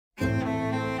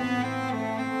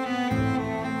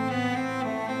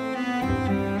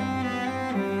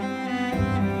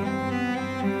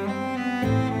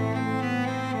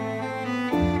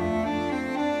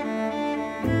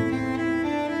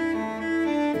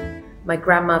My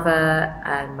grandmother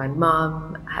and my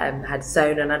mum had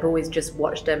sewn, and I'd always just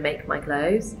watched her make my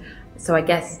clothes. So I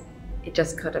guess it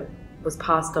just kind of was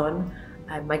passed on.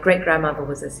 My great-grandmother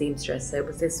was a seamstress, so it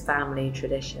was this family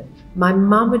tradition. My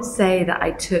mum would say that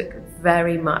I took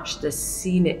very much the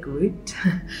scenic route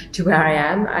to where I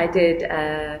am.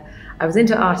 I was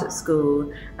into art at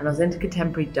school, and I was into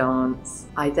contemporary dance.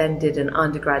 I then did an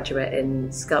undergraduate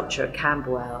in sculpture at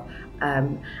Camberwell.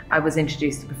 I was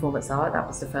introduced to performance art, that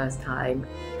was the first time.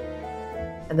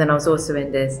 And then I was also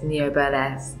in this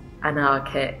neo-burlesque,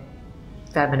 anarchic,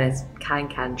 feminist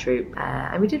can troupe,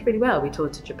 and we did really well. We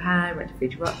toured to Japan, went to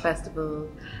Fuji Rock Festival,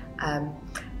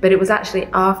 but it was actually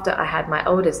after I had my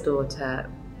oldest daughter,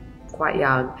 quite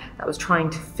young, that I was trying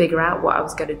to figure out what I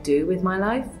was going to do with my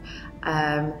life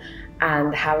and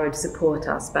how I would support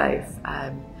us both.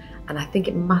 And I think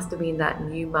it must have been that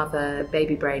new mother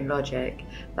baby brain logic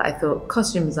that I thought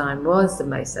costume design was the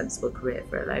most sensible career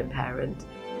for a lone parent.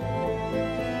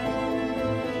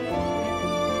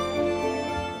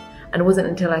 And it wasn't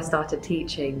until I started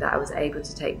teaching that I was able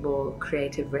to take more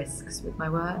creative risks with my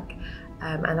work.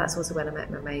 And that's also when I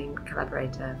met my main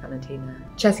collaborator, Valentina.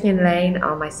 Ceschi and Elaine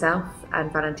are myself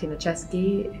and Valentina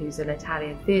Ceschi, who's an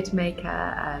Italian theatre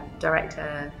maker,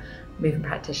 director, movement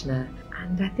practitioner.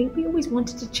 And I think we always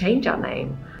wanted to change our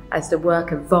name. As the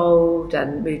work evolved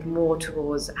and moved more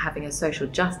towards having a social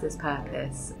justice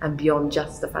purpose and beyond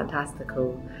just the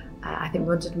fantastical, I think we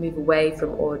wanted to move away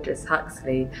from Aldous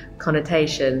Huxley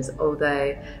connotations,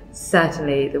 although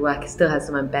certainly the work still has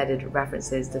some embedded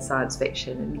references to science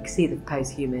fiction, and you can see the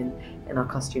post-human in our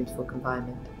costumes for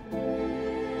Confinement.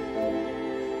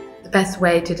 The best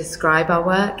way to describe our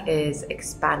work is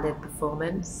expanded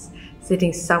performance,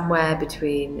 sitting somewhere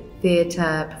between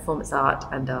theatre, performance art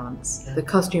and dance. The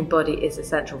costume body is a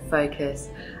central focus,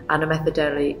 and a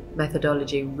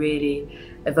methodology really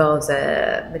involves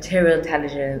a material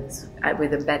intelligence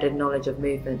with embedded knowledge of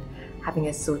movement, having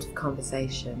a sort of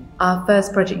conversation. Our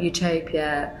first project,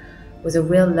 Utopia, was a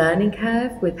real learning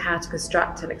curve with how to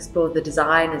construct and explore the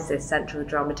design as this central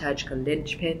dramaturgical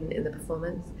linchpin in the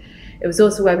performance. It was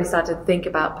also where we started to think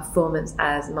about performance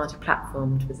as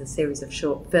multi-platformed, with a series of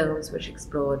short films which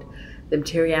explored the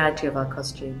materiality of our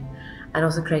costume and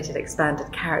also created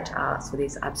expanded character arts for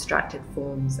these abstracted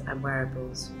forms and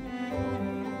wearables.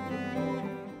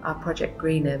 Our project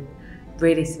Greenham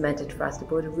really cemented for us the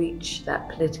broader reach that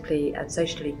politically and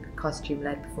socially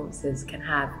costume-led performances can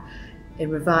have in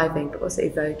reviving but also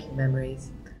evoking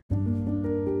memories.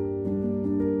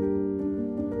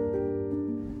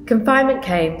 Confinement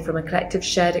came from a collective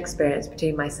shared experience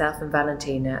between myself and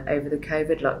Valentina over the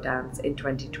COVID lockdowns in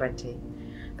 2020.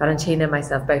 Valentina and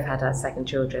myself both had our second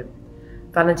children.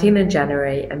 Valentina in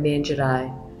January and me in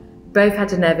July. Both had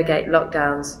to navigate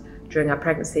lockdowns during our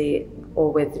pregnancy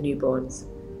or with the newborns.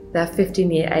 There are a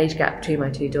 15-year age gap between my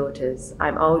two daughters.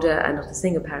 I'm older and not a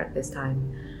single parent this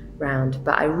time round,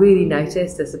 but I really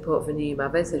noticed the support for new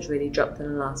mothers has really dropped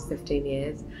in the last 15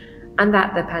 years, and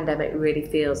that the pandemic really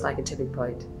feels like a tipping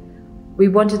point. We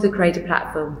wanted to create a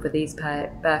platform for these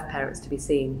birth parents to be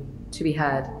seen, to be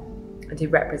heard, and to be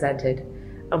represented,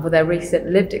 and for their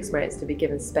recent lived experience to be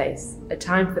given space, a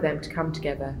time for them to come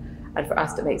together and for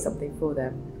us to make something for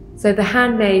them. So the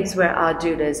handmaids were our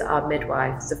doulas, our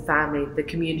midwives, the family, the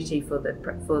community for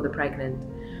the pregnant.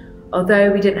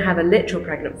 Although we didn't have a literal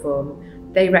pregnant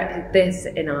form, they replicated this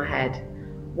in our head.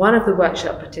 One of the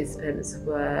workshop participants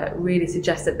really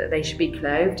suggested that they should be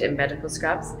clothed in medical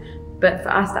scrubs, but for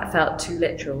us that felt too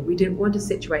literal. We didn't want to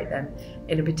situate them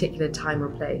in a particular time or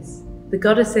place. The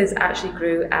goddesses actually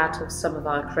grew out of some of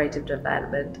our creative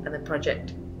development and the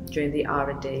project during the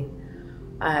R&D.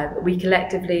 We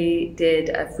collectively did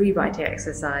a free writing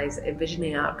exercise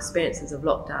envisioning our experiences of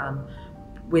lockdown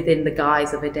within the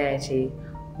guise of a deity.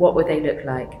 What would they look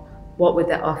like? What would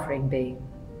their offering be?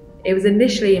 It was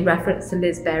initially in reference to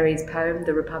Liz Berry's poem,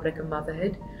 The Republic of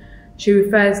Motherhood. She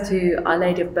refers to Our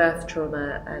Lady of Birth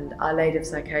Trauma and Our Lady of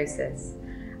Psychosis.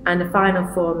 And the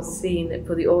final form seen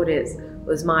for the audience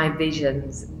was my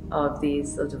visions of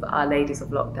these sort of Our Ladies of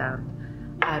Lockdown.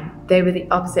 They were the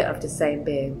opposite of the same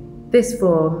being. This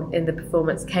form in the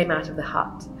performance came out of the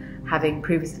hut, having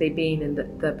previously been in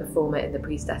the performer in the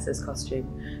priestess's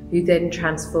costume, who then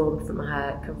transformed from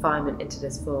her confinement into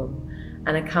this form,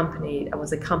 and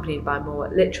was accompanied by a more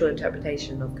literal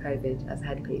interpretation of COVID as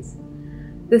headpiece.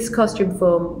 This costume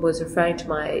form was referring to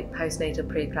my postnatal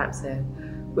preeclampsia,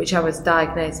 which I was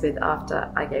diagnosed with after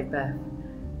I gave birth.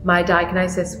 My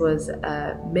diagnosis was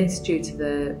missed due to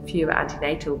the fewer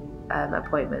antenatal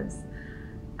appointments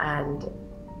and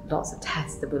lots of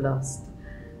tests that were lost,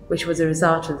 which was a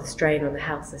result of the strain on the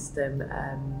health system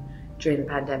during the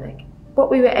pandemic. What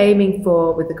we were aiming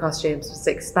for with the costumes was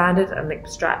expanded and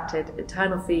extracted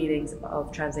internal feelings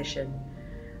of transition,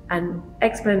 an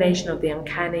explanation of the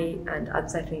uncanny and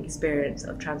unsettling experience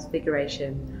of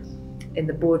transfiguration in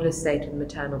the borderless state of the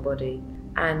maternal body,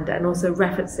 and also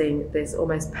referencing this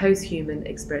almost post-human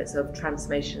experience of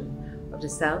transformation of the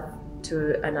self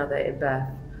to another in birth,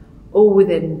 all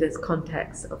within this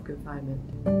context of confinement.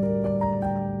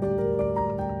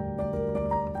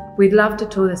 We'd love to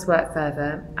tour this work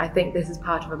further. I think this is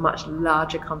part of a much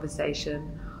larger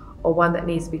conversation, or one that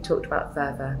needs to be talked about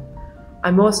further.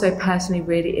 I'm also personally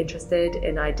really interested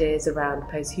in ideas around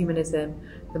post-humanism,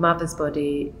 the mother's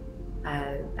body,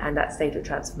 and that state of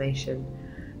transformation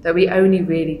that we only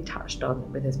really touched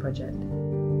on with this project.